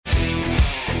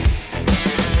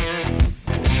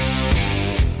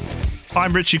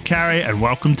I'm Richard Carey and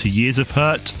welcome to Years of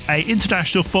Hurt, a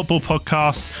international football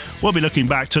podcast. We'll be looking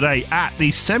back today at the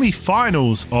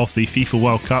semi-finals of the FIFA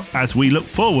World Cup as we look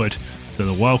forward to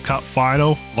the World Cup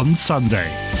final on Sunday.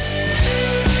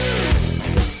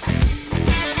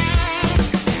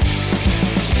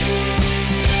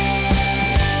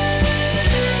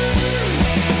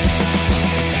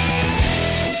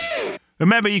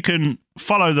 Remember, you can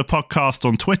follow the podcast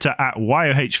on Twitter at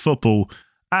YOHFootball.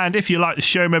 And if you like the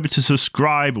show, remember to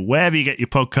subscribe wherever you get your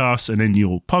podcasts, and then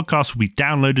your podcast will be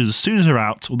downloaded as soon as they're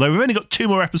out. Although we've only got 2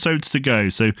 more episodes to go,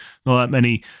 so not that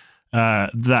many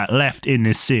that left in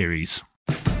this series.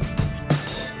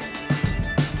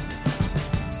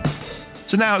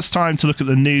 So now it's time to look at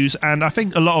the news, and I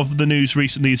think a lot of the news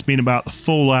recently has been about the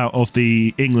fallout of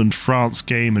the England-France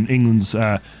game and England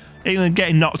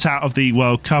getting knocked out of the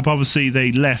World Cup. Obviously,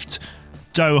 they left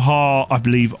Doha, I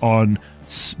believe, on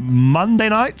Monday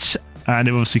night, and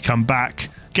they've obviously come back.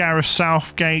 Gareth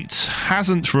Southgate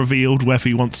hasn't revealed whether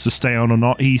he wants to stay on or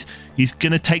not. He's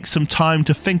going to take some time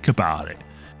to think about it.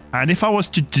 And if I was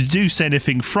to deduce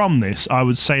anything from this, I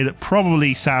would say that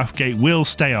probably Southgate will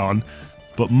stay on,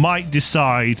 but might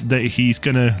decide that he's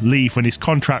going to leave when his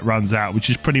contract runs out, which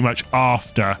is pretty much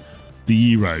after the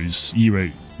Euro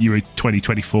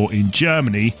 2024 in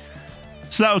Germany.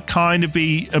 So that would kind of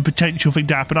be a potential thing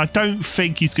to happen. I don't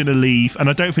think he's going to leave, and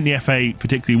I don't think the FA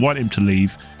particularly want him to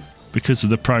leave because of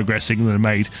the progress England have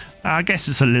made. I guess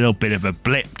it's a little bit of a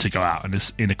blip to go out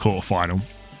in a quarter-final.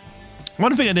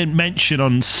 One thing I didn't mention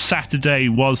on Saturday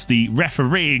was the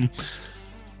refereeing,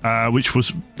 which was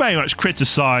very much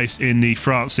criticised in the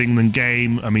France-England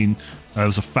game. I mean, there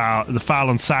was the foul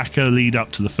on Saka lead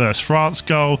up to the first France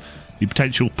goal, the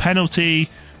potential penalty,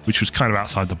 which was kind of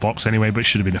outside the box anyway, but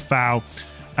should have been a foul.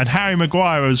 And Harry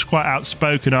Maguire was quite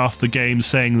outspoken after the game,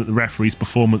 saying that the referee's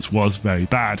performance was very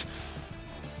bad.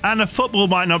 And the football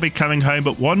might not be coming home,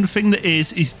 but one thing that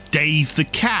is Dave the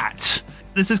cat.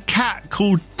 There's this cat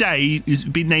called Dave, who's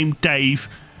been named Dave,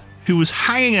 who was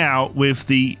hanging out with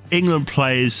the England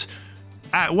players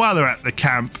while they're at the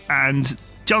camp, and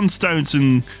John Stones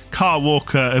and Carl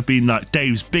Walker have been like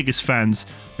Dave's biggest fans.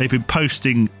 They've been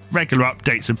posting regular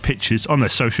updates and pictures on their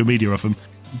social media of him.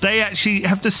 They actually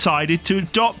have decided to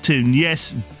adopt him.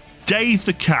 Yes, Dave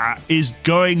the cat is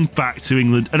going back to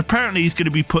England, and apparently he's going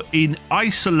to be put in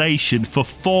isolation for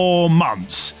 4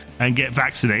 months and get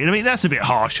vaccinated. I mean, that's a bit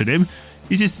harsh on him.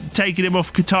 You're just taking him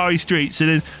off Qatari streets and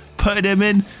then putting him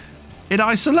in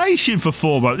isolation for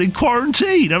 4 months, in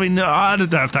quarantine. I mean, I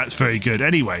don't know if that's very good.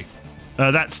 Anyway,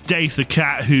 that's Dave the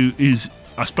cat, who is,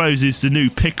 I suppose, is the new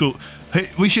Pickle.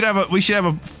 We should have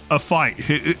a fight.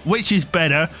 Which is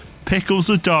better, Pickles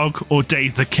the dog or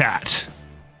Dave the cat?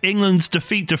 England's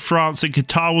defeat to France in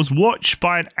Qatar was watched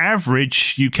by an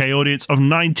average UK audience of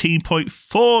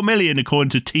 19.4 million, according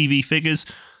to TV figures.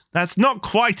 That's not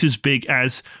quite as big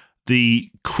as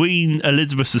the Queen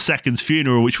Elizabeth II's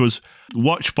funeral, which was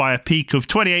watched by a peak of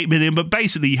 28 million, but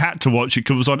basically you had to watch it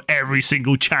because it was on every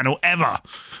single channel ever,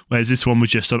 whereas this one was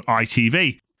just on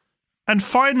ITV. And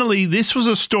finally, this was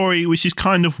a story which is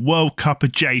kind of World Cup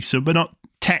adjacent, but not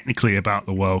technically about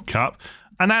the World Cup.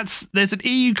 And there's an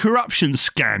EU corruption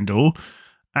scandal,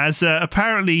 as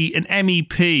apparently an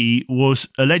MEP was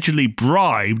allegedly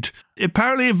bribed. It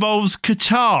apparently involves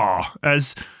Qatar,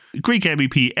 as Greek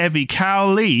MEP Evie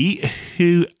Cowley,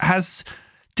 who has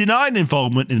denied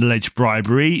involvement in alleged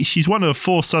bribery. She's one of the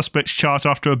 4 suspects charged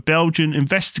after Belgian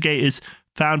investigators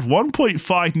found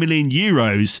 1.5 million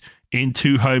euros in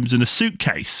 2 homes and a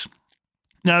suitcase.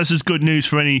 Now, this is good news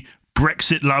for any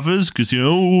Brexit lovers, because,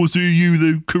 so you,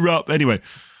 the corrupt. Anyway,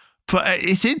 but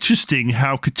it's interesting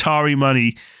how Qatari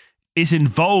money is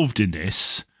involved in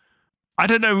this. I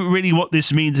don't know really what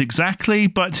this means exactly,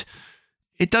 but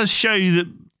it does show you that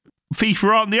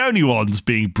FIFA aren't the only ones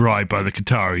being bribed by the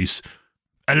Qataris.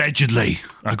 Allegedly.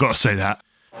 I've got to say that.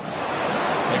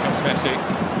 Here comes Messi.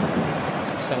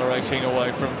 Accelerating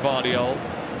away from Vardiol.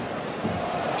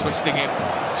 Twisting him,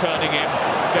 turning him,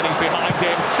 getting behind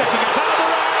him, setting up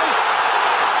Alvarez!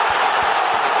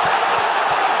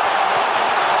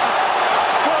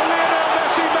 Well, Lionel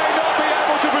Messi may not be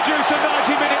able to produce a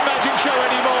 90-minute magic show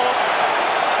anymore,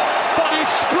 but his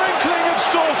sprinkling of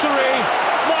sorcery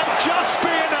might just be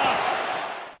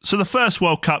enough. So the first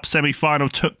World Cup semi-final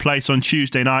took place on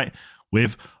Tuesday night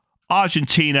with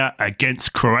Argentina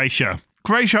against Croatia.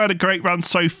 Croatia had a great run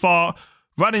so far,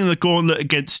 running the gauntlet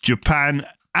against Japan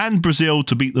and Brazil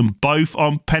to beat them both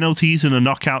on penalties in the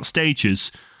knockout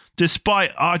stages.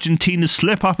 Despite Argentina's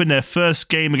slip-up in their first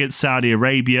game against Saudi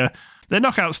Arabia, their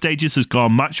knockout stages has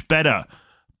gone much better,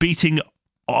 beating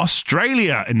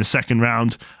Australia in the second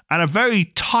round, and a very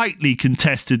tightly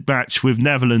contested match with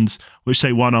Netherlands, which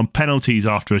they won on penalties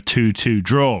after a 2-2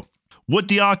 draw. Would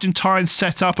the Argentines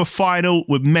set up a final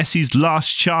with Messi's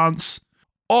last chance?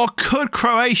 Or could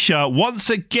Croatia once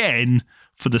again,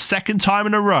 for the second time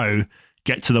in a row,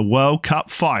 get to the World Cup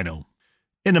final?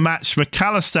 In the match,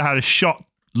 McAllister had a shot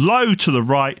low to the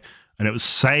right, and it was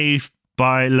saved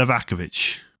by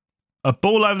Livakovic. A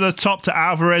ball over the top to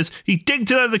Alvarez. He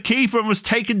dinked it over the keeper and was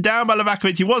taken down by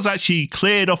Livakovic. He was actually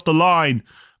cleared off the line,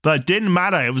 but it didn't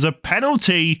matter. It was a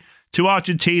penalty to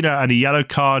Argentina and a yellow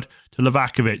card to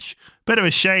Livakovic. Bit of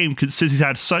a shame since he's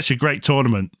had such a great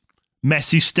tournament.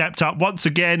 Messi stepped up once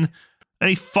again and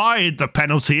he fired the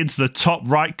penalty into the top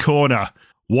right corner.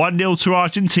 1-0 to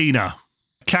Argentina.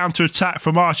 Counter-attack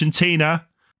from Argentina.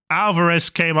 Alvarez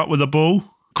came up with the ball.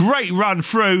 Great run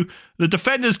through. The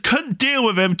defenders couldn't deal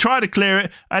with him, tried to clear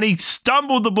it, and he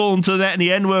stumbled the ball into the net in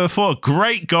the end for a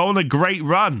great goal and a great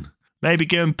run. Maybe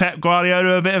giving Pep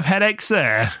Guardiola a bit of headaches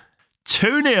there.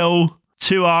 2-0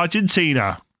 to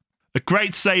Argentina. A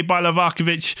great save by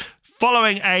Livakovic,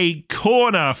 following a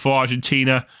corner for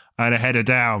Argentina and a header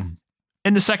down.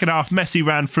 In the second half, Messi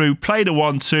ran through, played a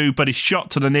 1-2, but his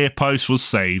shot to the near post was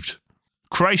saved.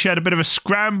 Croatia had a bit of a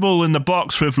scramble in the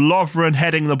box with Lovren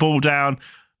heading the ball down,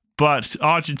 but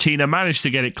Argentina managed to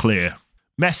get it clear.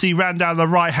 Messi ran down the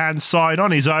right-hand side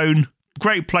on his own.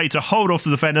 Great play to hold off the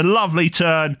defender. Lovely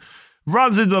turn.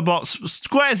 Runs into the box,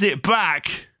 squares it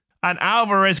back, and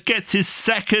Alvarez gets his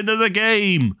second of the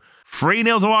game.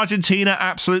 3-0 to Argentina,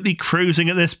 absolutely cruising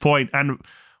at this point. And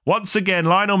once again,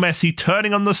 Lionel Messi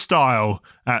turning on the style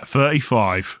at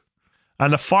 35.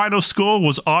 And the final score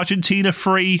was Argentina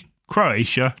 3,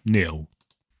 Croatia 0.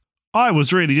 I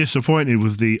was really disappointed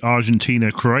with the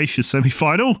Argentina-Croatia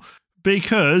semi-final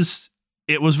because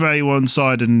it was very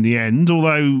one-sided in the end,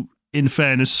 although, in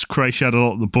fairness, Croatia had a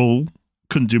lot of the ball,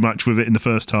 couldn't do much with it in the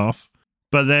first half.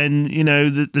 But then,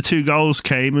 the 2 goals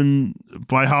came, and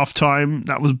by half-time,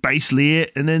 that was basically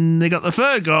it, and then they got the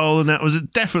third goal, and that was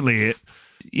definitely it.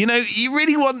 You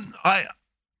really want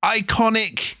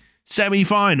iconic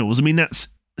semi-finals. I mean, that's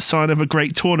a sign of a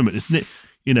great tournament, isn't it?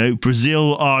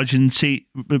 Brazil,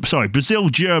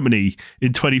 Germany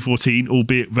in 2014,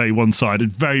 albeit very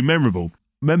one-sided, very memorable.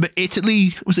 Remember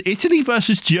Italy? Was it Italy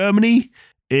versus Germany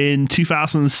in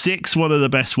 2006? One of the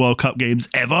best World Cup games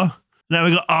ever. Now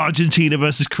we've got Argentina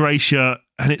versus Croatia,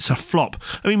 and it's a flop.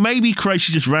 I mean, maybe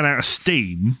Croatia just ran out of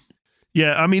steam.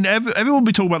 Yeah, I mean, everyone will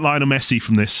be talking about Lionel Messi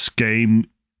from this game.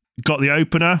 Got the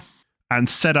opener and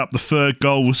set up the third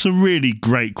goal with some really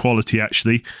great quality,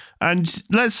 actually. And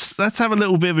let's have a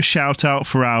little bit of a shout out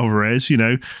for Alvarez.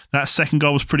 That second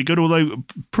goal was pretty good, although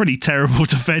pretty terrible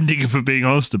defending, if we're being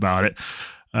honest about it.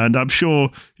 And I'm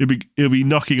sure he'll be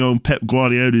knocking on Pep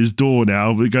Guardiola's door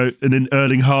now. And then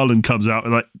Erling Haaland comes out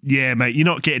and yeah, mate, you're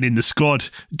not getting in the squad.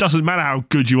 It doesn't matter how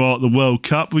good you are at the World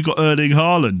Cup. We've got Erling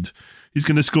Haaland. He's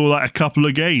going to score a couple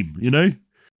a game,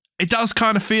 It does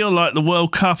kind of feel like the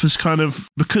World Cup is kind of,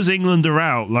 because England are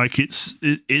out,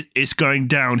 it's going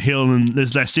downhill and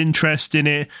there's less interest in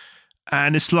it.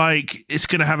 And it's it's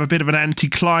going to have a bit of an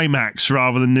anticlimax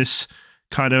rather than this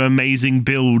kind of amazing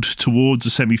build towards the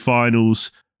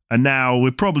semi-finals. And now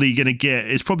it's probably going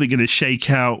to shake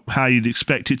out how you'd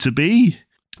expect it to be.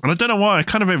 And I don't know why, I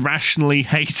kind of irrationally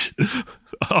hate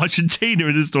Argentina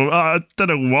in this tournament. I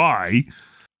don't know why.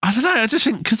 I don't know, I just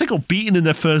think because they got beaten in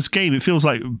their first game, it feels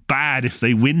bad if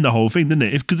they win the whole thing, doesn't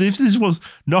it? Because if this was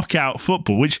knockout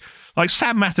football, which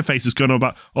Sam Matterface has gone on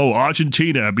about,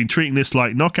 Argentina have been treating this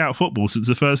like knockout football since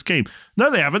the first game.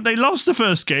 No, they haven't. They lost the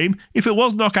first game. If it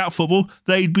was knockout football,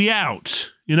 they'd be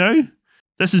out,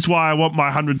 This is why I want my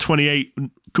 128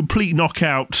 complete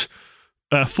knockout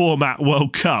format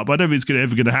World Cup. I don't think it's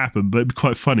ever going to happen, but it'd be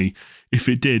quite funny if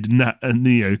it did.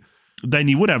 Then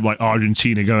you would have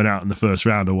Argentina going out in the first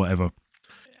round or whatever.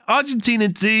 Argentina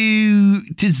do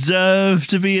deserve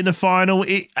to be in the final.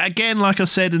 Again, like I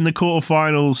said in the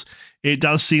quarterfinals, it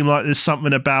does seem like there's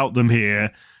something about them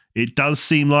here. It does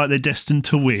seem like they're destined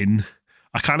to win.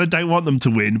 I kind of don't want them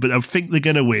to win, but I think they're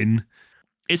going to win.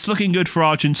 It's looking good for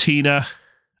Argentina,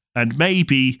 and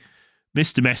maybe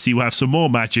Mr. Messi will have some more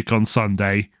magic on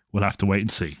Sunday. We'll have to wait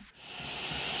and see.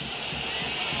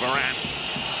 Varane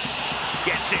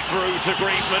gets it through to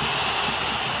Griezmann,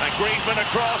 and Griezmann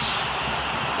across.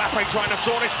 Mbappe trying to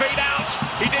sort his feet out.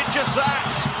 He did just that.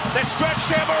 They're stretched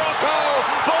here, Morocco.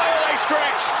 Boy, are they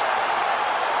stretched.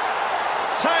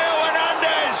 Theo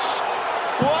Hernandez.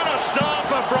 What a start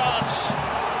for France.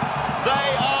 They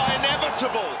are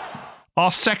inevitable.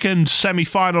 Our second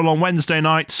semi-final on Wednesday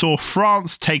night saw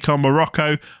France take on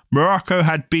Morocco. Morocco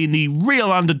had been the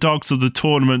real underdogs of the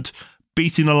tournament,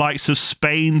 beating the likes of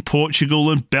Spain, Portugal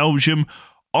and Belgium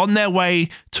on their way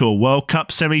to a World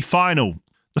Cup semi-final,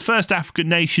 the first African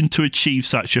nation to achieve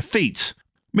such a feat.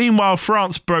 Meanwhile,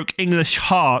 France broke English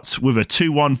hearts with a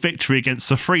 2-1 victory against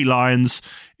the Three Lions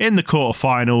in the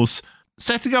quarterfinals,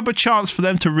 setting up a chance for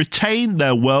them to retain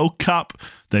their World Cup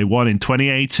they won in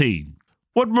 2018.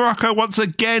 Would Morocco once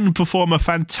again perform a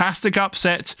fantastic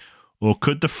upset, or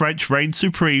could the French reign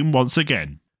supreme once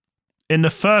again? In the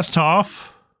first half,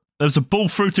 there was a ball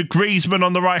through to Griezmann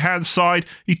on the right-hand side.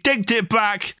 He digged it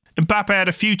back. Mbappe had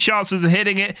a few chances of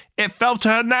hitting it. It fell to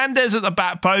Hernandez at the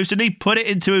back post, and he put it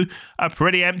into a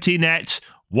pretty empty net.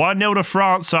 1-0 to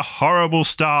France, a horrible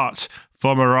start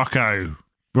for Morocco.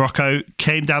 Morocco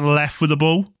came down the left with the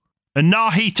ball, and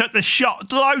Nahi took the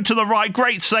shot low to the right.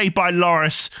 Great save by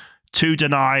Lloris to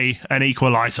deny an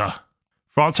equaliser.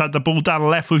 France had the ball down the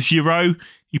left with Giroud.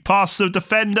 He passed the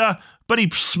defender, but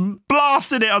he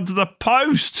blasted it onto the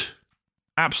post.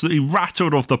 Absolutely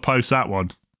rattled off the post, that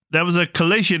one. There was a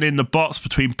collision in the box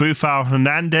between Boufal and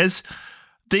Hernandez.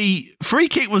 The free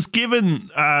kick was given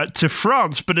to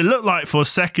France, but it looked like for a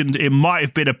second it might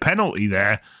have been a penalty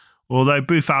there, although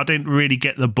Boufal didn't really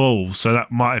get the ball, so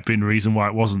that might have been the reason why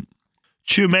it wasn't.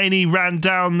 Tchouameni ran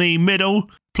down the middle,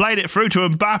 played it through to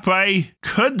Mbappe,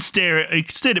 couldn't steer it. He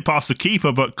steered it past the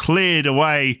keeper, but cleared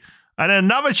away. And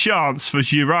another chance for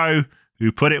Giroud,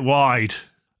 who put it wide.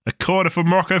 A corner for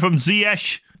Morocco from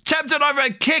Ziyech. Tempted over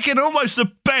a kick and almost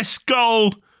the best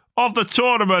goal of the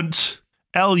tournament.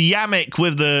 El Yamik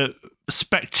with the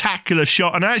spectacular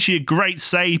shot and actually a great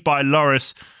save by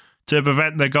Lloris to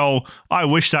prevent the goal. I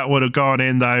wish that would have gone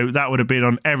in, though. That would have been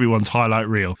on everyone's highlight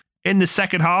reel. In the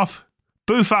second half,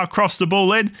 Boufal crossed the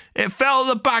ball in. It fell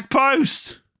at the back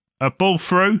post. A ball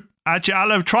through.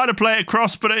 Adjala tried to play it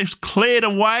across, but it's cleared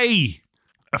away.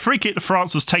 A free kick to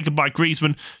France was taken by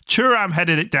Griezmann. Thuram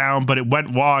headed it down, but it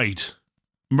went wide.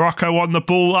 Morocco won the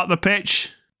ball up the pitch.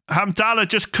 Hamdallah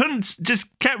just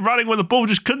kept running with the ball,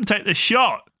 just couldn't take the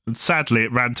shot. And sadly,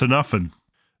 it ran to nothing.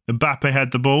 Mbappe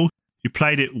had the ball. He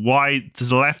played it wide to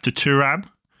the left to Thuram.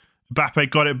 Mbappe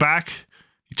got it back.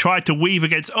 He tried to weave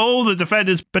against all the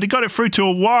defenders, but he got it through to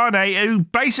Awane, who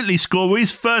basically scored with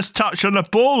his first touch on the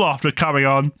ball after coming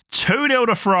on. 2-0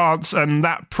 to France, and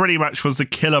that pretty much was the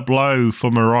killer blow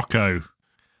for Morocco.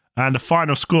 And the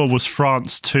final score was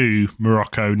France 2,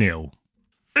 Morocco 0.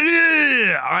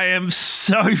 I am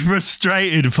so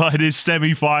frustrated by this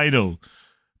semi-final,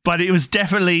 but it was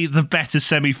definitely the better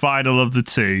semi-final of the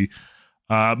two.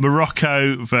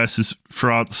 Morocco versus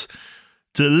France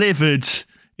delivered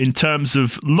in terms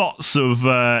of lots of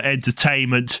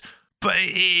entertainment, but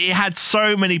it had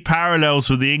so many parallels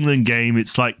with the England game,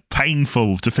 it's like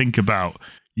painful to think about.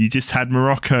 You just had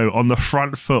Morocco on the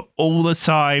front foot all the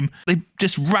time. They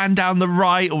just ran down the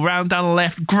right or ran down the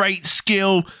left. Great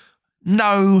skill.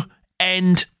 No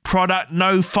end product,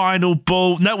 no final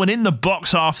ball, no one in the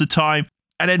box half the time.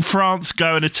 And then France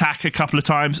go and attack a couple of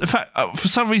times. In fact, for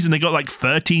some reason, they got like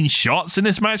 13 shots in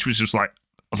this match, which was like,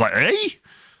 I was like, hey?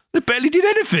 They barely did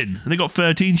anything. And they got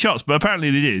 13 shots, but apparently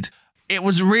they did. It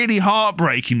was really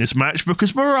heartbreaking, this match,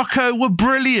 because Morocco were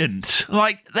brilliant.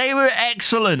 Like, they were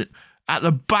excellent at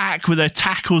the back with their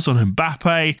tackles on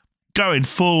Mbappe, going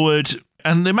forward.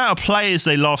 And the amount of players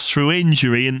they lost through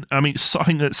injury, and I mean, I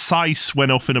think that Saiss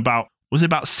went off in about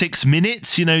 6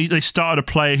 minutes? You know, they started a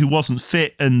player who wasn't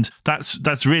fit, and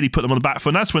that's really put them on the back foot.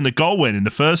 And that's when the goal went in,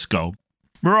 the first goal.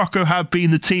 Morocco have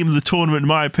been the team of the tournament, in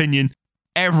my opinion.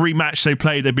 Every match they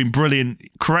played, they've been brilliant.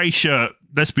 Croatia,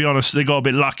 let's be honest, they got a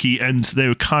bit lucky, and they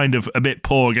were kind of a bit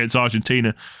poor against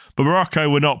Argentina. But Morocco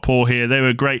were not poor here. They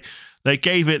were great. They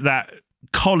gave it that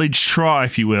college try,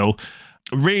 if you will.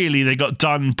 Really, they got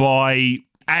done by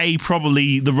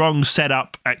probably the wrong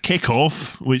setup at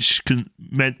kickoff, which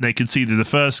meant they conceded the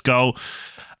first goal,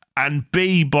 and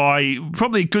B, by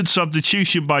probably a good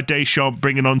substitution by Deschamps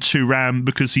bringing on Thuram,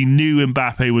 because he knew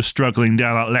Mbappe was struggling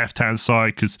down that left-hand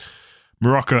side because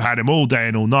Morocco had him all day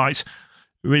and all night.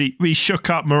 Really shook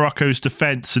up Morocco's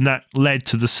defence, and that led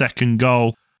to the second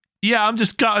goal. Yeah, I'm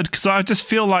just gutted because I just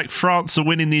feel like France are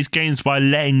winning these games by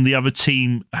letting the other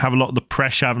team have a lot of the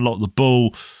pressure, have a lot of the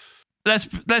ball.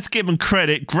 Let's give them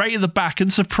credit. Great at the back,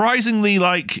 and surprisingly,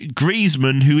 like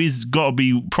Griezmann, who is got to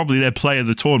be probably their player of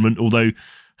the tournament, although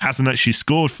hasn't actually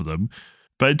scored for them.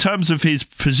 But in terms of his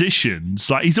positions,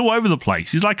 like he's all over the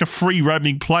place. He's like a free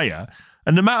roaming player,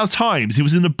 and the amount of times he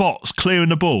was in the box clearing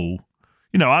the ball,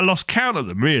 you know, I lost count of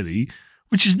them really.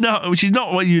 Which is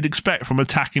not what you'd expect from an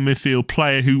attacking midfield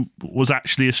player who was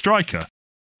actually a striker.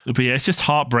 But yeah, it's just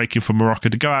heartbreaking for Morocco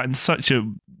to go out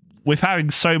in with having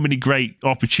so many great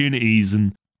opportunities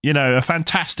and, you know, a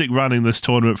fantastic run in this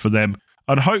tournament for them.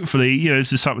 And hopefully,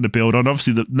 this is something to build on.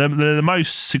 Obviously, they're the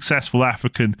most successful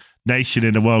African nation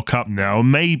in the World Cup now.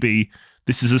 Maybe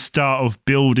this is a start of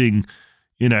building,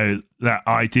 that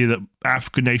idea that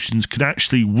African nations can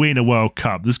actually win a World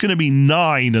Cup. There's going to be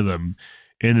 9 of them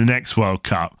in the next World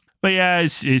Cup. But yeah,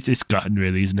 it's gutting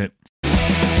really, isn't it?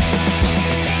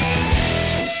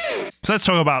 So let's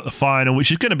talk about the final, which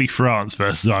is going to be France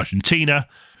versus Argentina,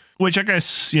 which I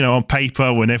guess, on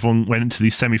paper, when everyone went into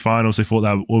these semi-finals, they thought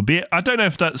that would be it. I don't know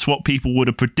if that's what people would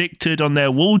have predicted on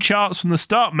their wall charts from the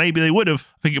start. Maybe they would have.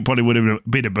 I think it probably would have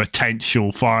been a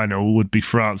potential final, would be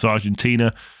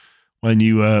France-Argentina, when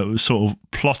you were sort of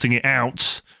plotting it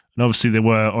out. And obviously they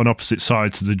were on opposite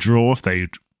sides of the draw if they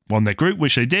won their group,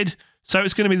 which they did. So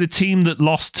it's going to be the team that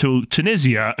lost to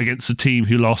Tunisia against the team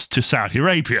who lost to Saudi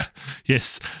Arabia.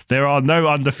 Yes, there are no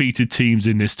undefeated teams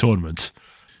in this tournament.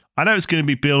 I know it's going to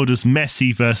be billed as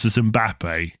Messi versus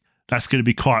Mbappe. That's going to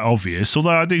be quite obvious, although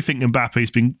I do think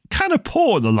Mbappe's been kind of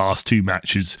poor in the last 2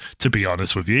 matches, to be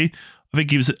honest with you. I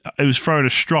think he was throwing a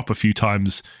strop a few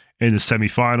times in the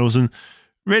semi-finals, and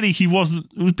really he was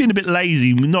being a bit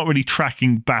lazy, not really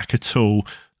tracking back at all,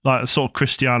 like a sort of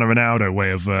Cristiano Ronaldo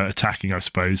way of attacking, I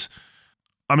suppose.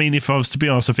 I mean, if I was to be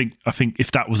honest, I think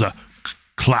if that was a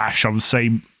clash, I would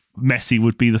say Messi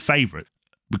would be the favourite,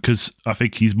 because I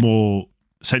think he's more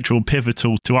central and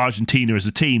pivotal to Argentina as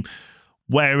a team,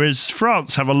 whereas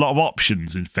France have a lot of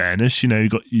options, in fairness.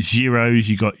 You've got your Giroud,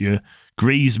 you got your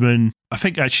Griezmann. I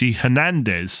think actually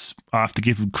Hernandez, I have to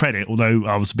give him credit, although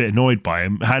I was a bit annoyed by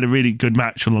him, had a really good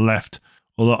match on the left.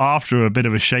 Although after a bit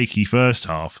of a shaky first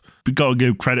half, we've got to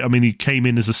give credit. I mean, he came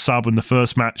in as a sub in the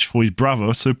first match for his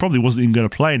brother, so he probably wasn't even going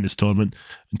to play in this tournament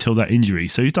until that injury.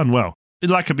 So he's done well.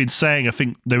 Like I've been saying, I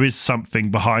think there is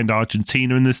something behind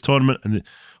Argentina in this tournament, and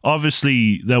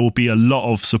obviously there will be a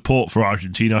lot of support for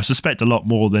Argentina. I suspect a lot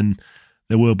more than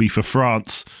there will be for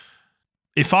France.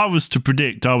 If I was to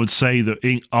predict, I would say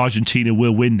that Argentina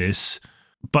will win this,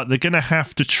 but they're going to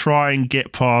have to try and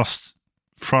get past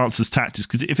France's tactics,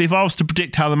 because if I was to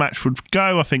predict how the match would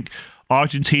go, I think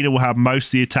Argentina will have most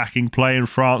of the attacking play and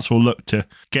France will look to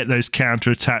get those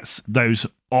counter-attacks, those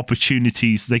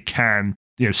opportunities they can,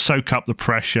 soak up the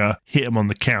pressure, hit them on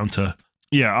the counter.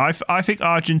 Yeah, I think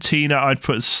Argentina, I'd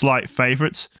put as slight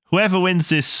favourites. Whoever wins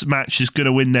this match is going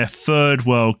to win their 3rd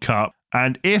World Cup,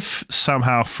 and if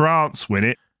somehow France win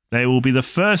it, they will be the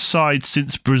first side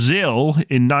since Brazil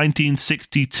in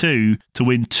 1962 to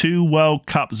win 2 World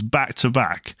Cups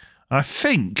back-to-back. I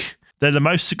think they're the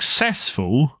most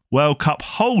successful World Cup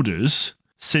holders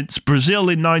since Brazil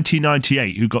in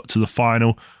 1998, who got to the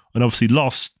final and obviously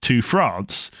lost to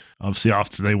France, obviously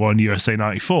after they won USA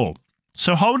 94.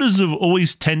 So holders have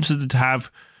always tended to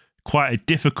have quite a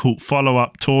difficult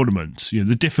follow-up tournament,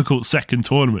 the difficult second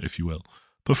tournament, if you will.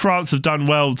 But France have done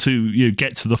well to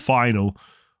get to the final,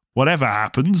 whatever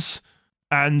happens.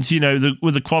 And,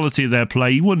 with the quality of their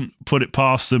play, you wouldn't put it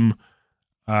past them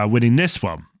winning this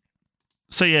one.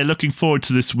 So, yeah, looking forward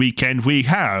to this weekend. We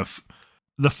have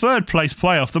the 3rd place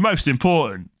playoff, the most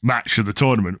important match of the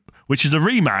tournament, which is a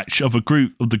rematch of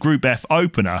the Group F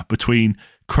opener between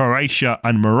Croatia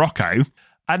and Morocco.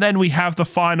 And then we have the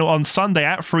final on Sunday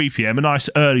at 3 p.m, a nice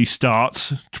early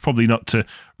start, probably not to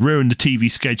ruin the TV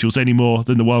schedules any more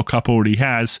than the World Cup already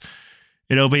has.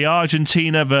 It'll be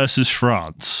Argentina versus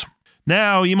France.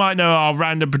 Now, you might know our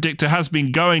random predictor has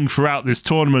been going throughout this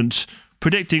tournament,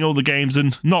 predicting all the games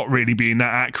and not really being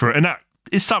that accurate. And that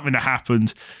is something that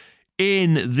happened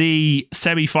in the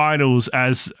semi-finals,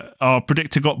 as our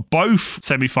predictor got both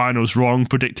semi-finals wrong,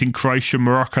 predicting Croatia and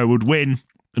Morocco would win.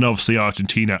 And obviously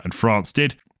Argentina and France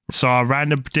did. So our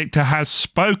random predictor has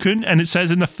spoken, and it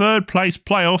says in the 3rd place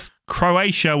playoff,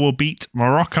 Croatia will beat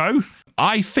Morocco.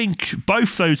 I think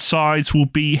both those sides will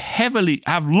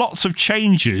have lots of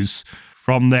changes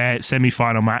from their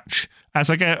semi-final match, as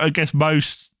I guess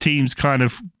most teams kind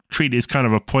of treat it as kind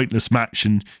of a pointless match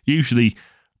and usually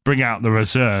bring out the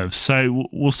reserves. So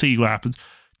we'll see what happens.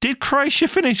 Did Croatia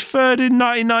finish 3rd in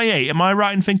 1998? Am I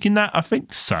right in thinking that? I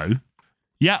think so.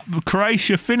 Yeah,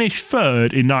 Croatia finished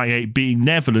 3rd in 98, beating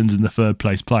Netherlands in the 3rd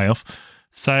place playoff.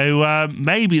 So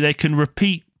maybe they can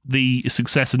repeat the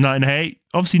success of 1998.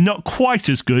 Obviously not quite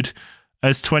as good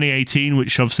as 2018,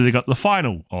 which obviously they got the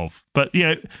final of. But,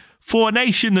 for a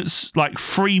nation that's like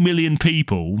 3 million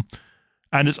people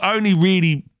and it's only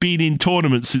really been in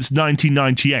tournaments since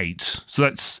 1998, so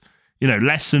that's,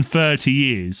 less than 30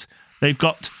 years, they've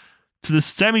got to the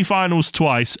semi-finals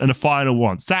twice and a final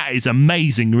once. That is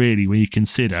amazing, really, when you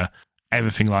consider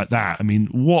everything like that. I mean,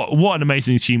 what an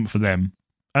amazing achievement for them.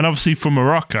 And obviously for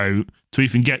Morocco to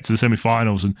even get to the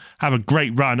semi-finals and have a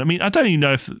great run. I mean, I don't even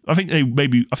know if I think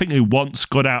they once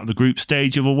got out of the group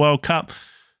stage of a World Cup.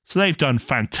 So they've done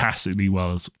fantastically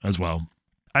well as well.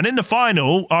 And in the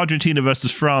final, Argentina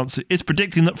versus France is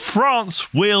predicting that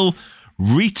France will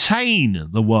retain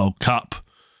the World Cup,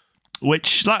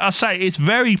 which, like I say, it's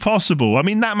very possible. I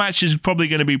mean, that match is probably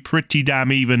going to be pretty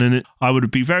damn even, and I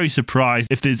would be very surprised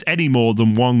if there's any more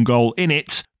than one goal in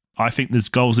it. I think there's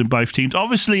goals in both teams.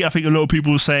 Obviously, I think a lot of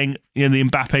people are saying the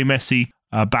Mbappe-Messi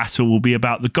battle will be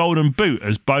about the Golden Boot,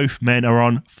 as both men are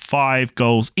on 5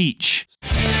 goals each.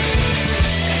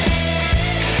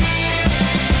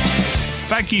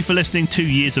 Thank you for listening to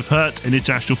Years of Hurt, an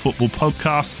international football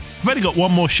podcast. We've only got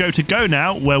one more show to go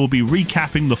now, where we'll be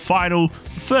recapping the final,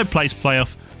 third place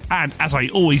playoff, and as I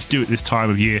always do at this time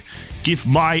of year, give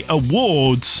my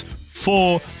awards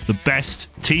for the best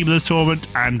team of the tournament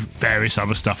and various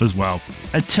other stuff as well.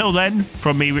 Until then,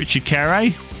 from me, Richard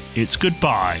Carey, it's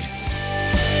goodbye.